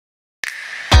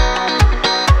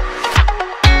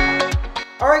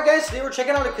guys, today we're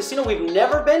checking out a casino we've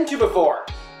never been to before.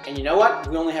 And you know what?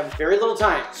 We only have very little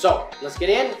time. So let's get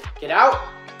in, get out,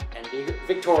 and be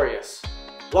victorious.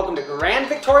 Welcome to Grand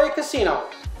Victoria Casino.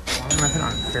 Method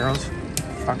on Pharaoh's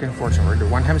fucking fortune. We're gonna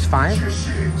do 1 times 5.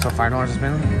 So $5 a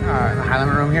spin. In the high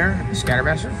limit room here. Scatter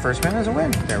bastard. First spin is a win.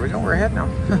 There we go. We're ahead now.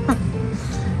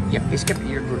 Yep, you skip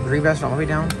your green bastard all the way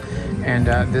down. And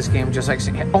this game just like,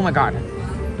 oh my god.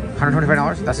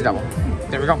 $125, that's a double.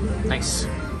 There we go. Nice.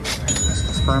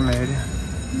 This Mermaid.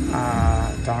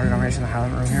 Dollar denomination in the high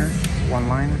limit room here. 1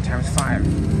 line times 5.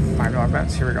 $5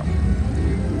 bets. Here we go.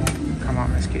 Come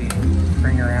on, Miss Kitty.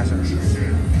 Bring your ass in.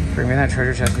 Bring me that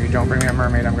treasure chest. If you don't bring me a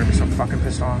mermaid, I'm gonna be so fucking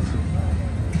pissed off.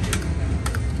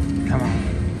 Come on.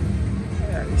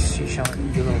 Yeah, you seashell,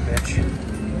 you little bitch.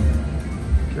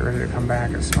 Get ready to come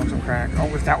back and smoke some crack.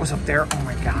 Oh, if that was up there, oh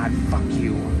my god, fuck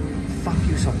you. Fuck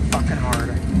you so fucking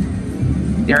hard.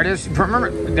 There it is.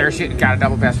 Remember, there she got a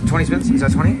double pass. 20 spins? Is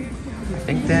that 20? I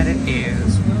think that it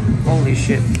is. Holy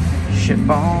shit. Shit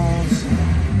balls.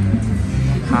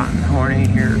 Hot and horny,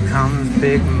 here comes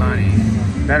big money.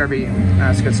 Better be.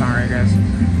 That's a good song, right, guys?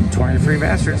 20 free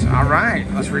bastards. All right,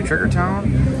 let's re-trigger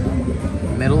tone.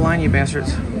 Middle line, you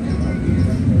bastards.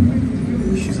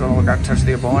 She's a little got to touch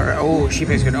the Ebola. Oh, she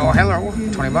pays good. Oh, hello.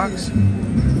 20 bucks.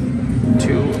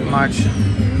 Too much.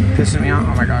 Pissing me off.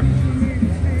 Oh my god.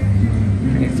 I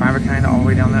need 5 of a kind all the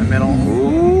way down that middle.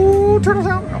 Ooh, turtles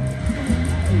out. No.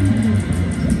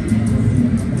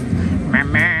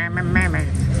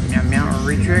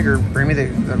 Re-trigger. Bring me the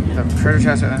treasure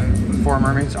chest and 4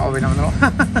 mermaids all the way down the middle.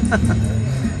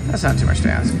 That's not too much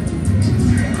to ask.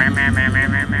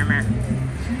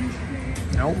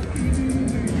 Nope.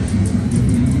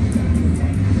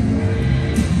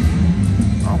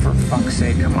 Oh, for fuck's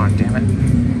sake. Come on, damn it.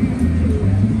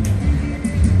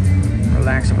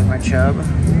 Relaxing with my chub.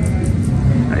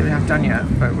 Not even half done yet,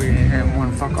 but we ain't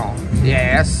one fuck all.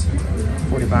 Yes.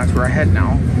 40 bucks. We're ahead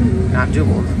now. Not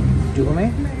doubled. Double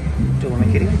me? Double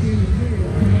me, kitty.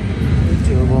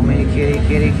 Double me, kitty,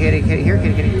 kitty, kitty, kitty. Here,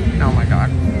 kitty, kitty. Oh my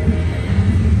god.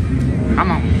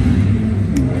 Come on.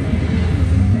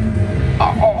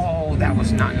 Oh, that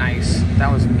was not nice. That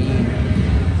was mean.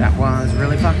 That was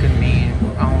really fucking mean.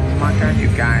 Oh my god, you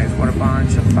guys. What a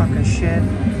bunch of fucking shit.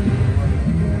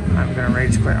 I'm gonna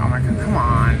rage quit. Oh my god, come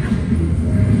on.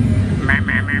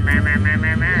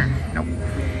 Nope.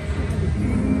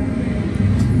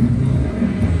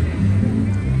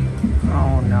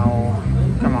 Oh no.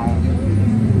 Come on.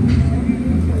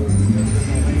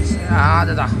 Ah,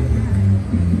 da da.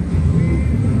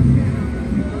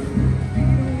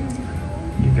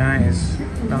 You guys,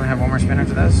 we only have 1 more spin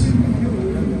after this.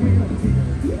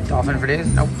 Dolphin for days?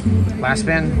 Nope. Last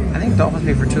spin. I think dolphins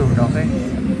pay for 2 of them, don't they?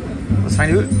 Let's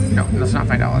find out. No, let's not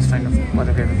find out. Let's find what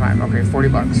they pay for 5. Okay, 40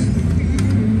 bucks.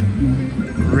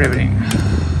 Riveting.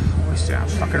 We still have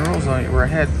fucking rules though. We're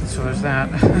ahead, so there's that.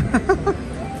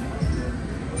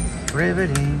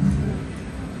 Riveting.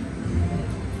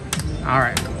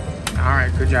 Alright.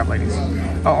 Alright, good job, ladies.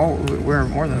 Oh, we're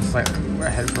more than slightly. We're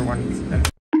ahead for 1 spin.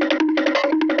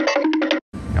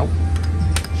 Nope.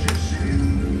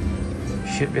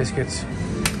 Shit biscuits.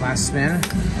 Last spin.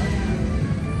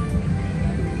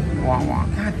 Wah wah.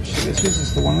 God, shit biscuits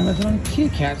is the 1 line method on Kitty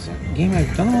Cats. Game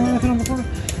I've done the 1 line method on before.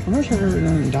 I'm not sure I've ever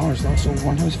done it in dollars though. So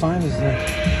 1 times 5 is the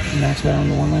max bet on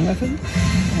the 1 line method. Oh,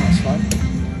 that's fun.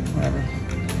 Whatever.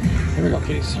 Here we go,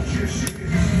 kitties.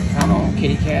 Come on,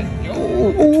 kitty cat.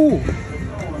 Oh!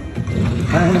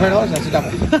 $125, that's a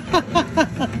double.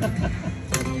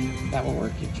 That will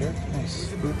work, you jerk. Nice.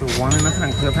 The 1 and nothing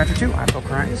on Cleopatra 2.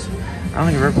 Aristocrat. I don't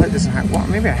think I've ever played this in high. Well,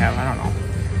 maybe I have. I don't know.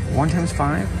 1 times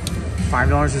 5.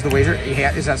 $5 is the wager.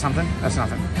 Yeah, is that something? That's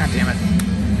nothing. God damn it.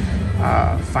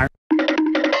 5.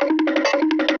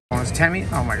 Bonus 10 me.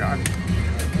 Oh my god.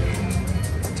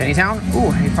 Tenny Town?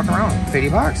 Ooh, hey, fuck around. 80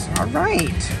 bucks. All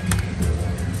right.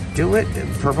 Do it.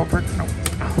 Purple prick. No.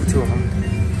 Oh, 2 of them.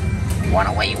 1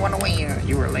 away, 1 away.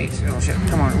 You were late. Oh shit.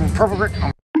 Come on. Purple prick.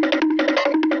 Oh.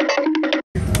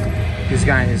 These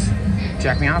guys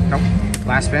jack me off. Nope.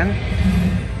 Last spin.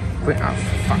 Quit. Oh,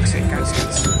 for fuck's sake, guys.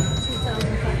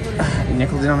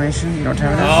 Nickel denomination. You don't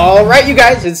have enough. All right, you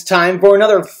guys. It's time for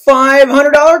another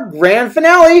 $500 grand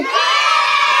finale.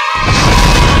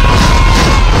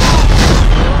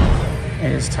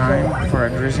 It is time for a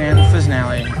Drizan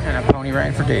finale and a pony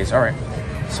ride for days. All right,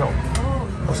 so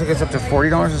looks like it's up to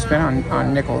 $40 to spend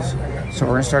on nickels. So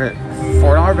we're gonna start at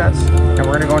 $4 bets, and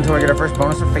we're gonna go until we get our first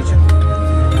bonus of feature.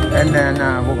 And then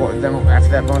we'll go. Then after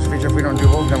that bonus feature, if we don't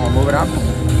double, then we'll move it up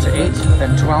to 8,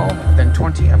 then 12, then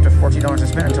 20, up to $40 to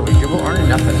spend until we double or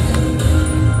nothing.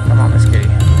 Come on, Miss Kitty.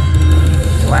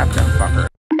 Slap them fucker.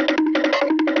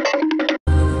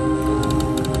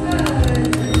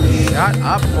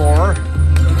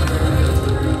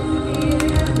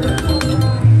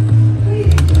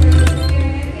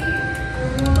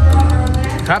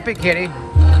 Puppy kitty.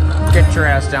 Get your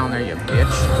ass down there, you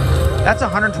bitch. That's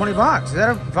 120 bucks. Is that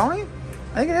a pony?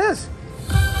 I think it is.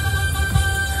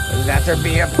 Let there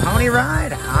be a pony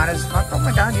ride. Hot as fuck. Oh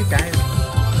my god, you guys.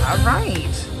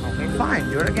 Alright. Okay, fine.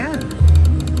 Do it again.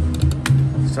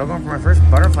 Still going for my first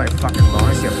butterfly fucking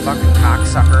bonus, you fucking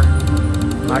cocksucker.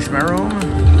 Mushroom.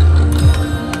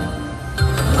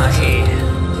 Mushy.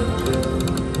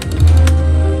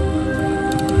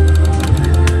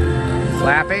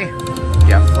 Flappy.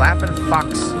 Yeah, flapping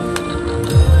fucks.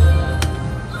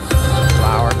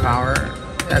 Flower power.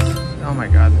 That's, oh my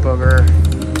god, booger.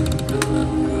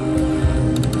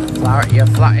 Flower, yeah,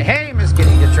 fly. Hey, Miss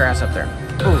Kitty, get your ass up there.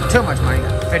 Ooh, too much money.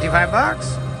 55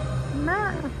 bucks?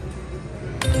 Nah.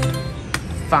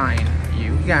 Fine.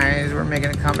 You guys, we're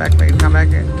making a comeback.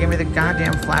 Give me the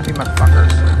goddamn flappy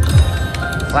motherfuckers.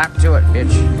 Flap to it,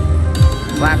 bitch.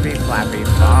 Flappy, flappy,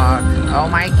 fuck. Oh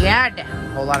my god.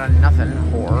 Whole lot of nothing,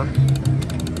 whore.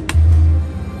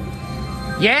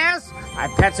 Yes! I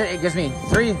pets it. It gives me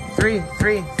 3, and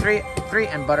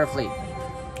Butterfleet.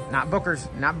 Not bookers.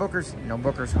 No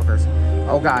bookers, hookers.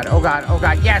 Oh god.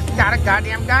 Yes, got it,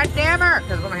 goddamn her.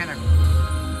 Because put my hand there.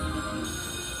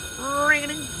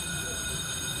 Ring-a-ding.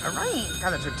 Alright.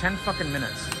 God, that took 10 fucking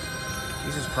minutes.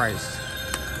 Jesus Christ.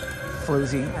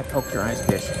 Floozy. I poked your eyes,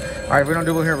 bitch. Alright, if we don't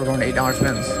do it here, we're going to $8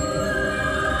 spins.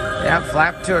 Yeah,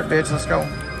 flap to it, bitch. Let's go.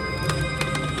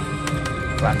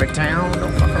 Flap it down.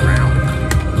 Don't fuck around.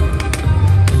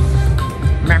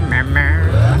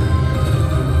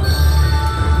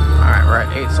 Alright, we're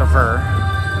at 8 so far.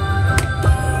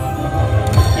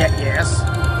 Yeah, yes.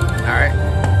 Alright.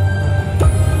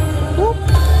 Whoop.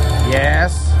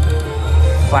 Yes.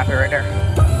 Flap it right there.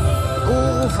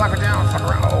 Ooh, flap it down. Fuck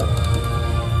around.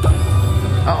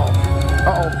 Oh.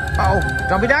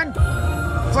 Don't be done.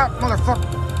 Flap, motherfucker.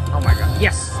 Oh my god.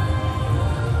 Yes.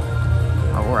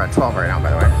 Oh, we're at 12 right now,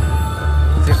 by the way.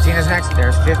 15 is next.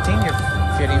 There's 15. You're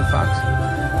 15 fucks.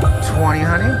 20,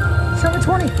 honey. Show me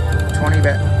 20. 20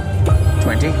 bet.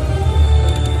 20.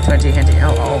 20 hinty.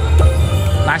 Oh.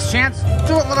 Last chance.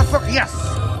 Do it, motherfucker. Yes.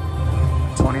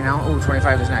 20 now. Ooh,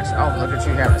 25 is next. Oh, look at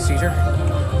you having a seizure.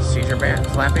 Seizure band.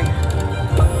 Flappy.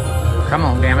 Come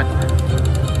on, damn it.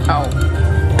 Oh.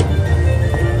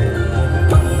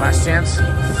 Last chance.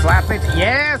 Flap it.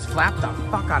 Yes. Flap the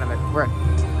fuck out of it. We're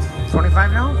at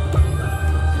 25 now.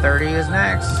 30 is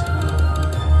next.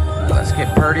 Let's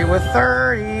get purdy with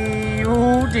 30.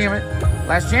 Ooh, damn it.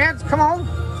 Last chance. Come on.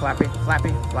 Flappy, flap.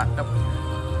 Nope.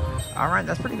 Alright,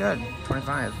 that's pretty good.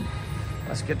 25.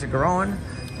 Let's get to growing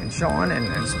and showing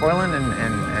and spoiling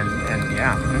and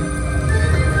yeah.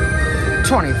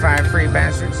 25 free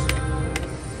bastards.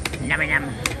 Yummy yum.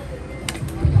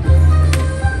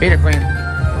 Beat it, queen.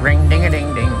 Ring ding a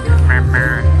ding ding.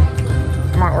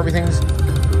 Come on, Orby things.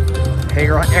 Hey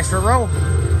girl, extra row.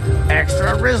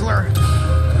 Extra Rizzler.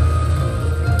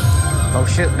 Oh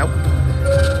shit, nope.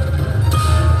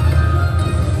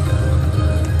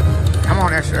 Come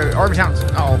on, extra Orbitowns.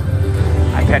 Oh,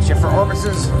 I bet you for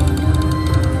Orbises.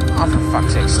 Oh, for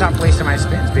fuck's sake, stop wasting my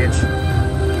spins, bitch.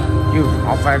 You,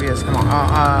 all 5 years, come on.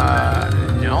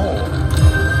 No.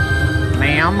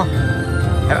 Ma'am.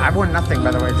 I've won nothing,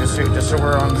 by the way, just so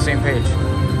we're on the same page.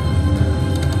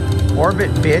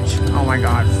 Orbit, bitch. Oh my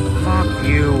god. Fuck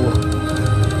you.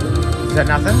 Is that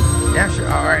nothing? Yeah, sure.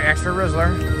 Alright, extra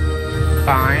Rizzler.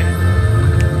 Fine.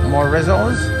 More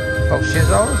Rizzles. Oh,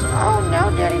 Shizzos. Oh, no,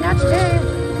 Daddy, not today.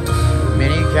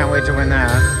 Minnie, can't wait to win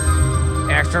that.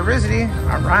 Extra Rizzity.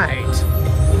 Alright.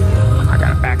 I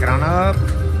gotta back it on up.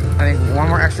 I think one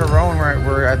more extra row and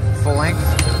we're at full length.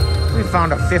 We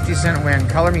found a 50-cent win.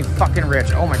 Color me fucking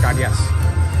rich. Oh my god, yes.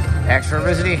 Extra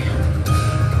Rizzity.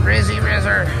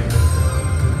 Rizzer.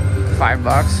 $5.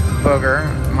 Booger.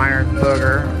 Minor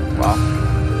booger. Well,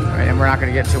 I mean, we're not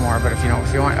going to get 2 more, but if you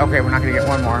want, okay, we're not going to get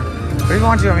 1 more. But if you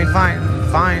want to, I mean, fine.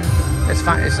 It's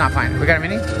fine. It's not fine. We got a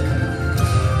mini?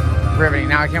 Riveting.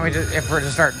 Now, I can't wait if we're to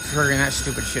start triggering that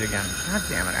stupid shit again. God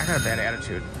damn it. I got a bad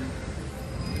attitude.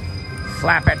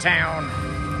 Flap it down.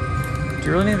 Do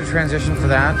you really need a transition for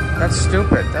that? That's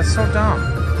stupid. That's so dumb.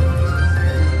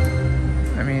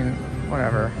 I mean,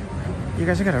 whatever. You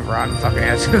guys are going to rotten fucking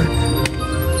attitude.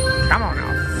 Come on now.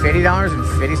 $50 and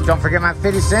 50. Don't forget my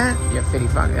 50 cent. Yeah, 50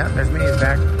 fuck. Yeah, there's Minnie's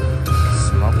back.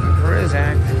 Smoking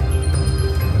Prozac.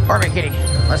 Orbit kitty.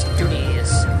 Let's do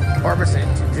this. Orbit.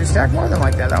 Did you stack more than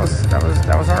like that? That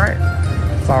was all right.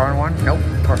 Flower on 1. Nope,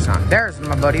 of course not. There's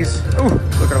my buddies. Ooh,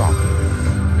 look at them all.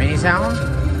 Mini town.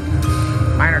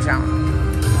 Minor town.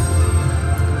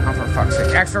 Oh, for fuck's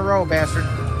sake. Extra row, bastard.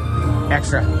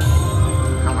 Extra.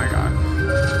 Oh my god.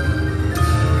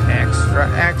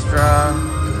 Extra.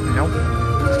 Nope.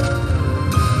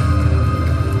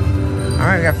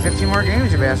 Alright, we got 15 more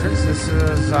games, you bastards. This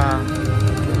is,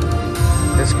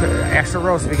 this extra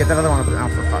roast. We get that other one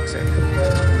out for fuck's sake.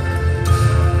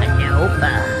 Nope.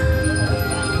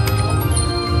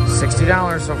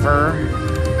 $60 so far.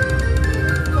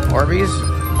 Orbeez.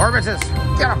 Orbises.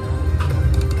 Get them.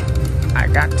 I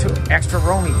got 2 extra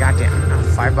romy. Goddamn.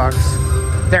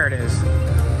 $5. There it is.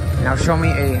 Now show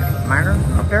me a minor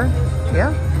up there.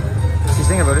 Yeah? She's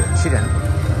thinking about it. She didn't.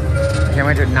 I can't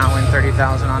wait to not win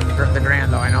 30,000 on the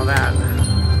grand, though. I know that.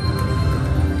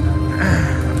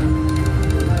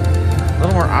 A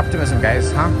little more optimism, guys,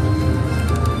 huh?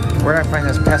 Where did I find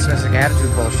this pessimistic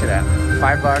attitude bullshit at?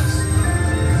 $5.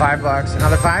 $5.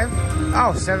 Another 5?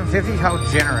 Oh, $7.50. How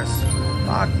generous.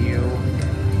 Fuck you.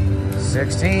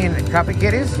 16. Copy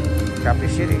kitties? Copy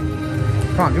shitty.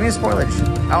 Come on, give me a spoilage.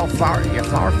 Oh, flower. Yeah,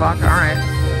 flower fuck. Alright.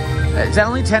 Is that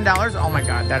only $10? Oh my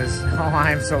god, that is... Oh,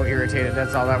 I'm so irritated.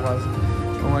 That's all that was.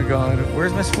 Oh my god.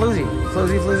 Where's Miss Floozy?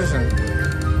 Floozy Floozerson.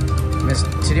 Miss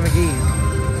Titty McGee.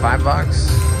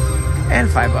 $5. And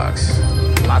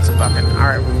 $5. Lots of bucking.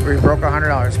 Alright, we broke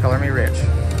 $100. Color me rich.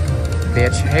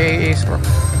 Bitch. Hey, squirrel.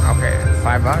 Okay,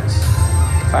 $5.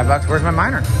 $5. Where's my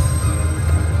minor?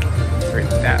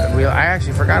 I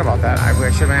actually forgot about that. I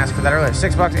should have been asked for that earlier.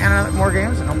 $6 and more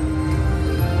games? Nope.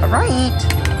 Alright.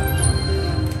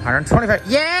 125.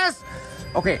 Yes!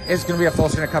 Okay, it's gonna be a full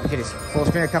screen of Cuppy Kitties. Full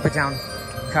screen of Cuppy Town.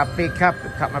 Cuppy, Cup.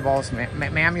 Cut my balls.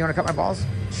 Ma'am, you wanna cut my balls?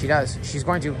 She does. She's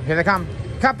going to. Here they come.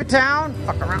 Cuppy Town!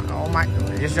 Fuck around. Oh my.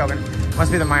 Just joking.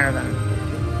 Must be the minor then.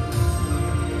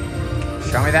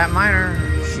 Show me that minor.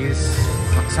 She's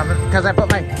something. Because I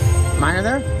put my minor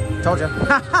there? Told you.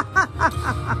 Because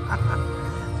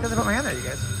I put my hand there, you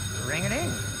guys.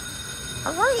 Ring-a-ding.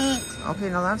 Alright. Okay,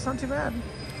 no, that's not too bad.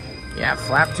 Yeah,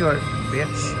 flap to it,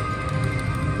 bitch.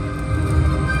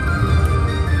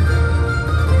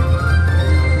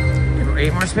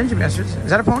 Eight more spins, you bastards. Is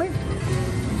that a pony?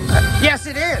 Yes,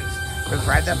 it is! Let's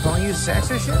ride that pony, you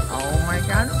sex or shit. Oh my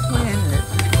god,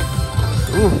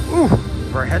 ooh,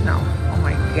 we're ahead now. Oh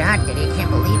my god, Daddy, I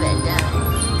can't believe it.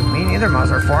 Me neither,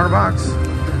 Muzzer. $400.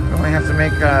 We only have to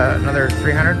make another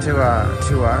 300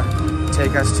 to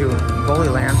take us to Bully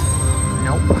Land.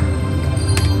 Nope.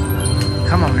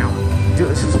 Come on now.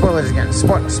 Do some spoilers again.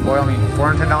 Spoil me.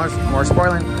 $410. More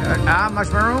spoiling.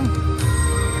 Mushroom.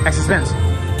 Extra spins.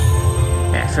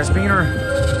 Extra spinner.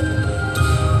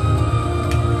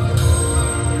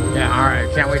 Yeah, alright.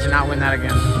 Can't wait to not win that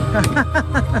again.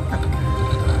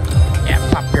 Yeah,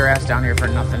 pop your ass down here for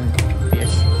nothing,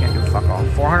 bitch. Can't do fuck all.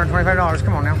 $425.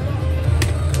 Come on now.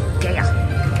 Yeah.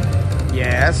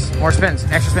 Yes. More spins.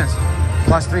 Extra spins.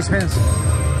 Plus 3 spins.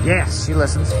 Yes, she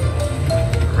listens.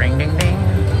 Ring ding ding.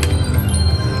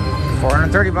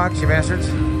 $430, you bastards.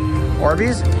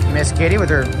 Orbeez. Miss Kitty with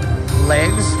her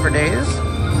legs for days.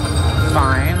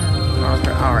 Fine.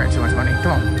 Alright, too much money.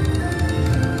 Come on.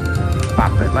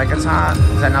 Pop it like it's hot.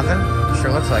 Is that nothing?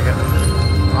 Sure looks like it.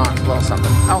 Oh, it's a little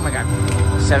something. Oh my god.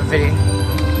 $750.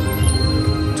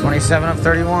 27 of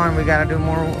 31. We gotta do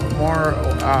more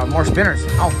spinners.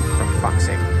 Oh, for fuck's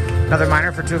sake. Another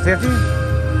minor for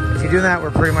 $250. If you do that, we're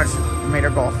pretty much made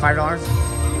our goal. $5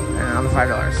 and another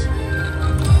 $5.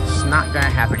 It's not gonna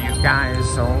happen, you guys.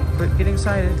 So quit getting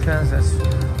excited because that's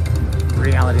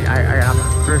reality. I got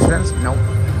 3 spins. Nope.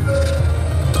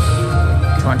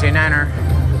 29er.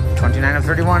 29 of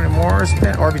 31. More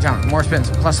spin. Orby Town. More spins.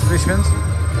 Plus 3 spins.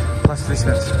 Plus 3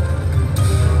 spins.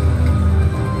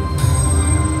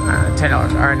 $10.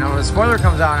 Alright, now when the spoiler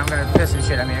comes out, I'm gonna piss and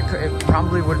shit. I mean, it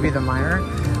probably would be the minor,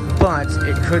 but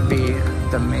it could be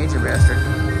the major bastard.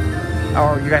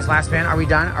 Oh, you guys last spin? Are we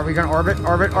done? Are we gonna orbit?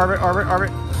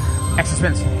 Extra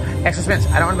spins. Extra spins.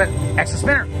 I don't want to bet extra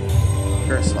spinner.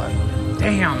 You're a slut.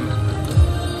 Damn.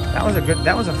 That was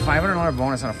a $500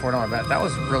 bonus on a $4 bet. That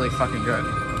was really fucking good.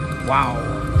 Wow.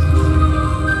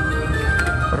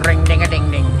 Ring ding a ding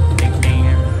ding ding ding.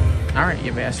 Alright,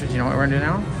 you bastards. You know what we're gonna do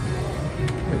now?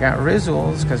 We got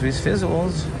Rizzles, because we's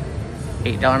fizzles.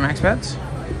 $8 max bets.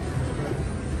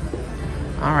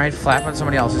 Alright, flap on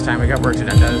somebody else this time. We got work to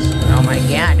do, does. Oh my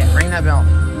god, ring that bell.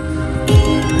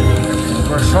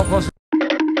 We're so close.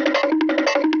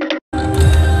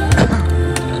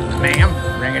 Ma'am,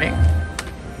 ring it in.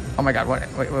 Oh my god, what?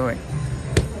 Wait.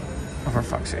 Oh, for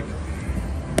fuck's sake.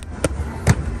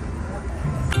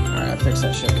 Alright, fix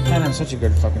that shit. Man, I'm such a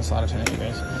good fucking slot attendant, you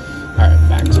guys. Alright,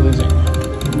 back to losing.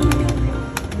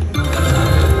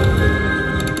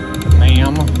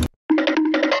 Ma'am.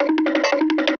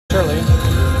 Surely.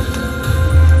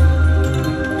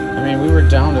 I mean, we were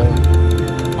down to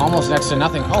almost next to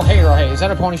nothing. Oh, hey, girl, hey, is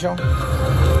that a pony show?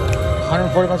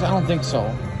 $140? I don't think so.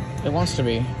 It wants to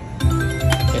be.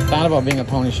 It thought about being a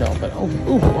pony show, but oh,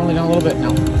 ooh, we're only down a little bit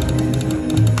now.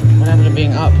 What happened to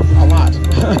being up? A lot.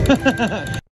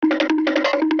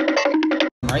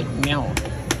 Right now.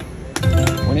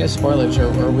 We need a spoilage or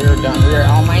we're done. We're,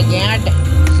 oh my god!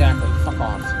 Exactly, fuck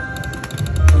off.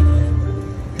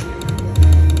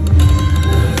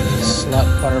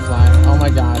 Slut butterfly, oh my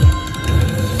god.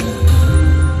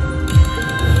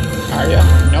 Are ya?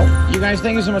 Nope. You guys,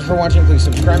 thank you so much for watching. Please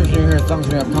subscribe if you're new here, thumbs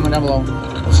me up, comment down below.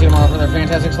 We'll see you tomorrow for another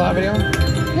fantastic slot video.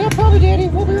 Yeah, probably, Daddy.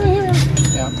 We'll be right here.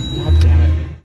 Yeah, god damn.